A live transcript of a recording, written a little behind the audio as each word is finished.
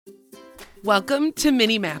Welcome to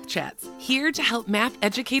Mini Math Chats, here to help math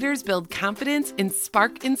educators build confidence and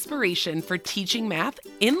spark inspiration for teaching math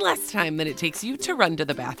in less time than it takes you to run to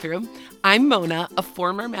the bathroom. I'm Mona, a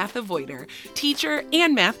former math avoider, teacher,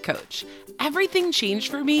 and math coach. Everything changed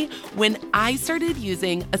for me when I started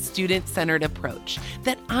using a student-centered approach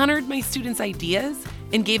that honored my students' ideas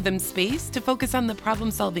and gave them space to focus on the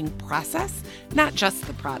problem-solving process, not just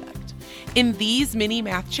the product. In these mini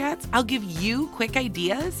math chats, I'll give you quick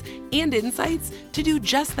ideas and insights to do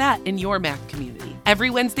just that in your math community. Every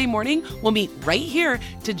Wednesday morning, we'll meet right here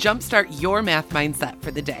to jumpstart your math mindset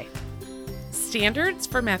for the day. Standards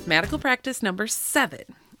for mathematical practice number 7.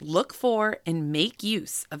 Look for and make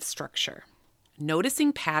use of structure.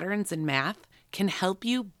 Noticing patterns in math can help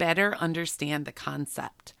you better understand the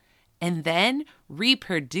concept and then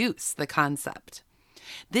reproduce the concept.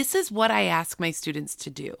 This is what I ask my students to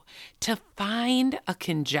do, to find a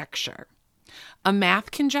conjecture. A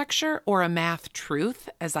math conjecture, or a math truth,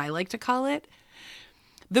 as I like to call it.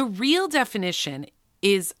 The real definition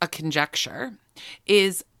is a conjecture,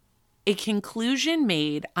 is a conclusion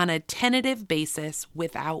made on a tentative basis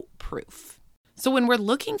without proof. So when we're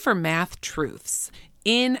looking for math truths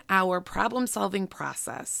in our problem-solving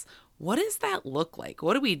process, what does that look like?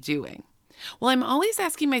 What are we doing? Well, I'm always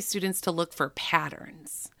asking my students to look for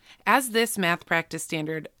patterns. As this math practice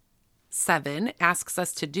standard 7 asks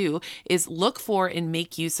us to do, is look for and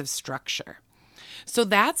make use of structure. So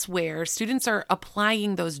that's where students are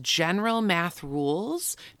applying those general math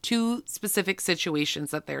rules to specific situations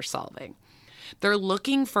that they're solving. They're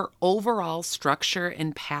looking for overall structure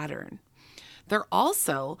and pattern. They're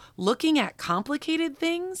also looking at complicated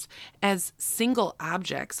things as single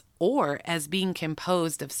objects or as being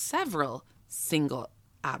composed of several single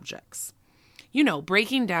objects.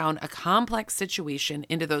 Breaking down a complex situation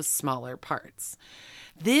into those smaller parts.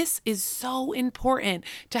 This is so important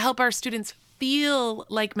to help our students feel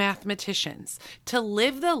like mathematicians, to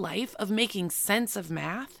live the life of making sense of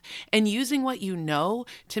math and using what you know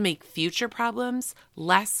to make future problems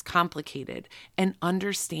less complicated and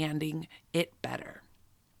understanding it better.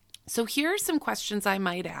 So here are some questions I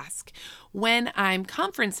might ask when I'm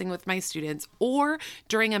conferencing with my students or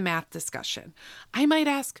during a math discussion. I might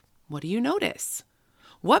ask, what do you notice?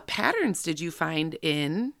 What patterns did you find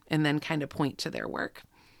in, and then kind of point to their work?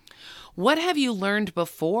 What have you learned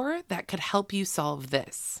before that could help you solve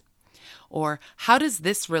this? Or how does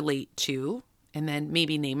this relate to, and then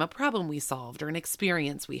maybe name a problem we solved or an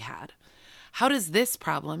experience we had. How does this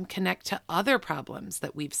problem connect to other problems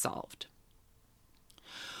that we've solved?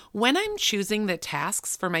 When I'm choosing the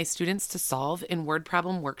tasks for my students to solve in Word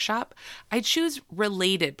Problem Workshop, I choose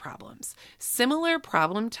related problems, similar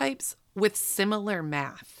problem types with similar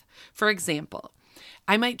math. For example,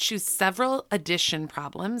 I might choose several addition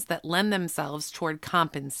problems that lend themselves toward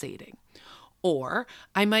compensating. Or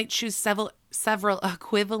I might choose several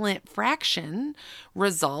equivalent fraction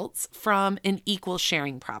results from an equal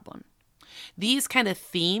sharing problem. These kind of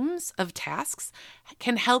themes of tasks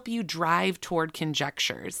can help you drive toward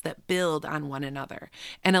conjectures that build on one another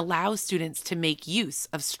and allow students to make use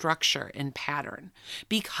of structure and pattern.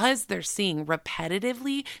 Because they're seeing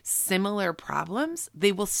repetitively similar problems,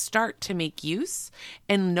 they will start to make use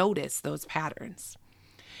and notice those patterns.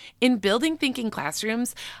 In Building Thinking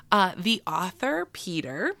Classrooms, the author,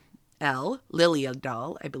 Peter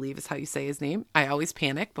Liljedahl, I believe is how you say his name. I always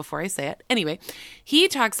panic before I say it. Anyway, he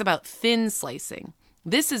talks about thin slicing.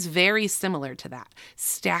 This is very similar to that.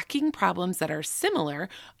 Stacking problems that are similar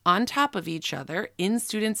on top of each other in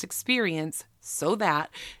students' experience so that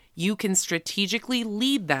you can strategically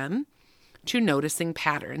lead them to noticing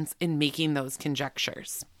patterns and making those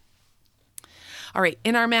conjectures. All right,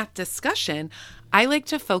 in our math discussion, I like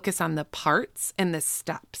to focus on the parts and the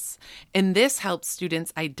steps, and this helps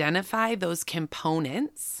students identify those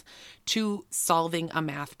components to solving a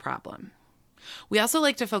math problem. We also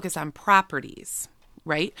like to focus on properties,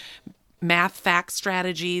 right? Math fact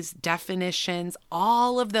strategies, definitions,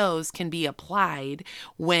 all of those can be applied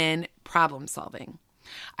when problem solving.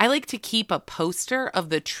 I like to keep a poster of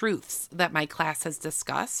the truths that my class has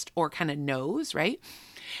discussed or kind of knows, right?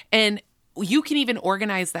 And you can even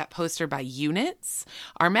organize that poster by units.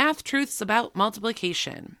 Our math truths about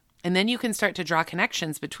multiplication. And then you can start to draw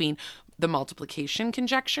connections between the multiplication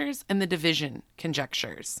conjectures and the division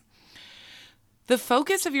conjectures. The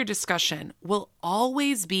focus of your discussion will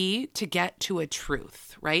always be to get to a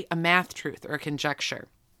truth, right? A math truth or a conjecture.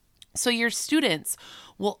 So your students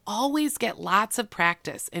will always get lots of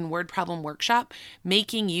practice in Word Problem Workshop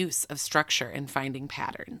making use of structure and finding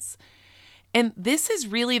patterns. And this is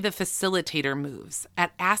really the facilitator moves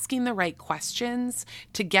at asking the right questions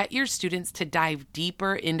to get your students to dive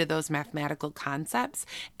deeper into those mathematical concepts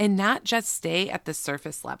and not just stay at the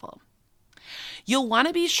surface level. You'll want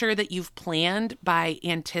to be sure that you've planned by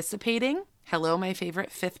anticipating. Hello, my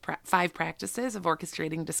favorite 5 practices of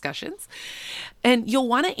orchestrating discussions. And you'll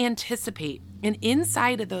want to anticipate. And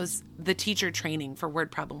inside of the teacher training for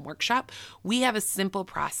Word Problem Workshop, we have a simple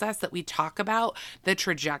process that we talk about the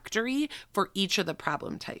trajectory for each of the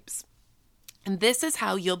problem types. And this is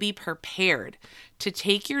how you'll be prepared to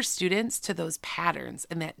take your students to those patterns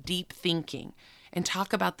and that deep thinking and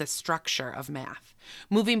talk about the structure of math,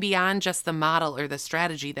 moving beyond just the model or the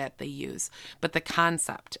strategy that they use, but the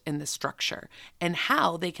concept and the structure and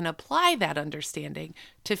how they can apply that understanding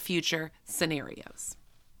to future scenarios.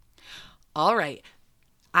 All right.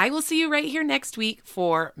 I will see you right here next week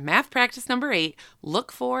for math practice number 8.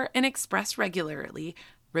 Look for and express regularly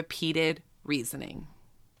repeated reasoning.